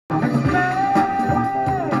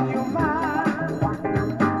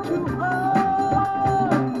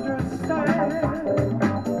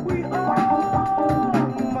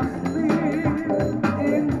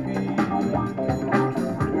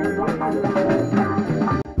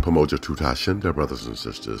Pamoja Tutashenda, brothers and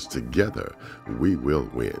sisters, together we will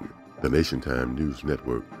win. The Nation Time News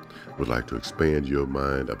Network would like to expand your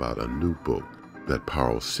mind about a new book that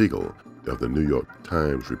Paul Siegel of the New York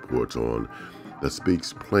Times reports on that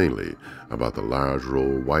speaks plainly about the large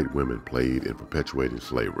role white women played in perpetuating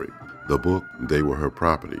slavery. The book, They Were Her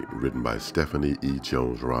Property, written by Stephanie E.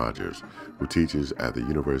 Jones-Rogers, who teaches at the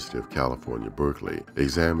University of California, Berkeley,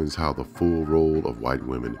 examines how the full role of white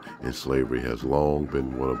women in slavery has long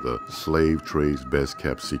been one of the slave trade's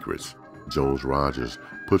best-kept secrets. Jones-Rogers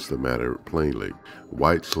puts the matter plainly.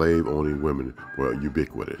 White slave-owning women were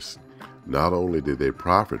ubiquitous. Not only did they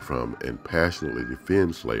profit from and passionately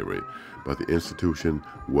defend slavery, but the institution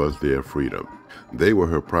was their freedom. They Were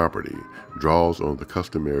Her Property draws on the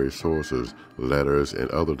customary sources, letters, and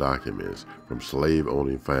other documents from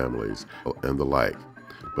slave-owning families and the like,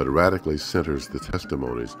 but radically centers the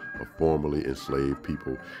testimonies of formerly enslaved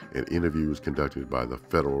people and interviews conducted by the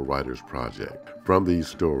Federal Writers Project. From these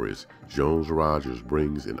stories, Jones-Rogers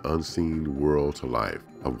brings an unseen world to life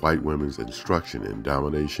of white women's instruction in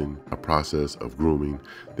domination, a process of grooming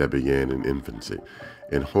that began in infancy.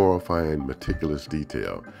 In horrifying, meticulous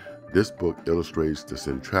detail, this book illustrates the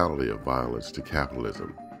centrality of violence to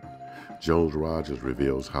capitalism. Jones-Rogers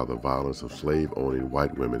reveals how the violence of slave-owning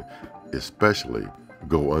white women especially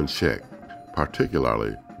go unchecked,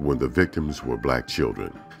 particularly when the victims were black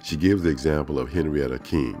children. She gives the example of Henrietta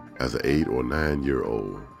King as an 8 or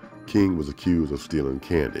 9-year-old. King was accused of stealing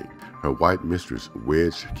candy. Her white mistress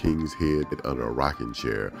wedged King's head under a rocking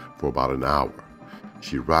chair for about an hour.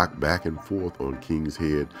 She rocked back and forth on King's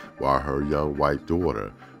head while her young white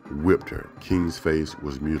daughter whipped her. King's face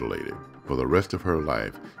was mutilated. For the rest of her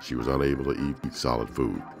life, she was unable to eat solid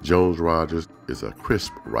food. Jones-Rogers is a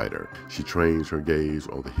crisp writer. She trains her gaze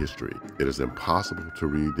on the history. It is impossible to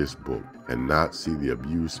read this book and not see the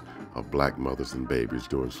abuse of black mothers and babies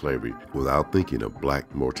during slavery without thinking of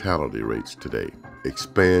black mortality rates today.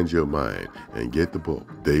 Expand your mind and get the book,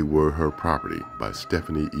 They Were Her Property, by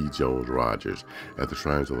Stephanie E. Jones-Rogers at the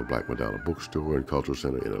Shrines of the Black Madonna Bookstore and Cultural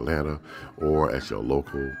Center in Atlanta, or at your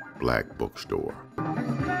local black bookstore.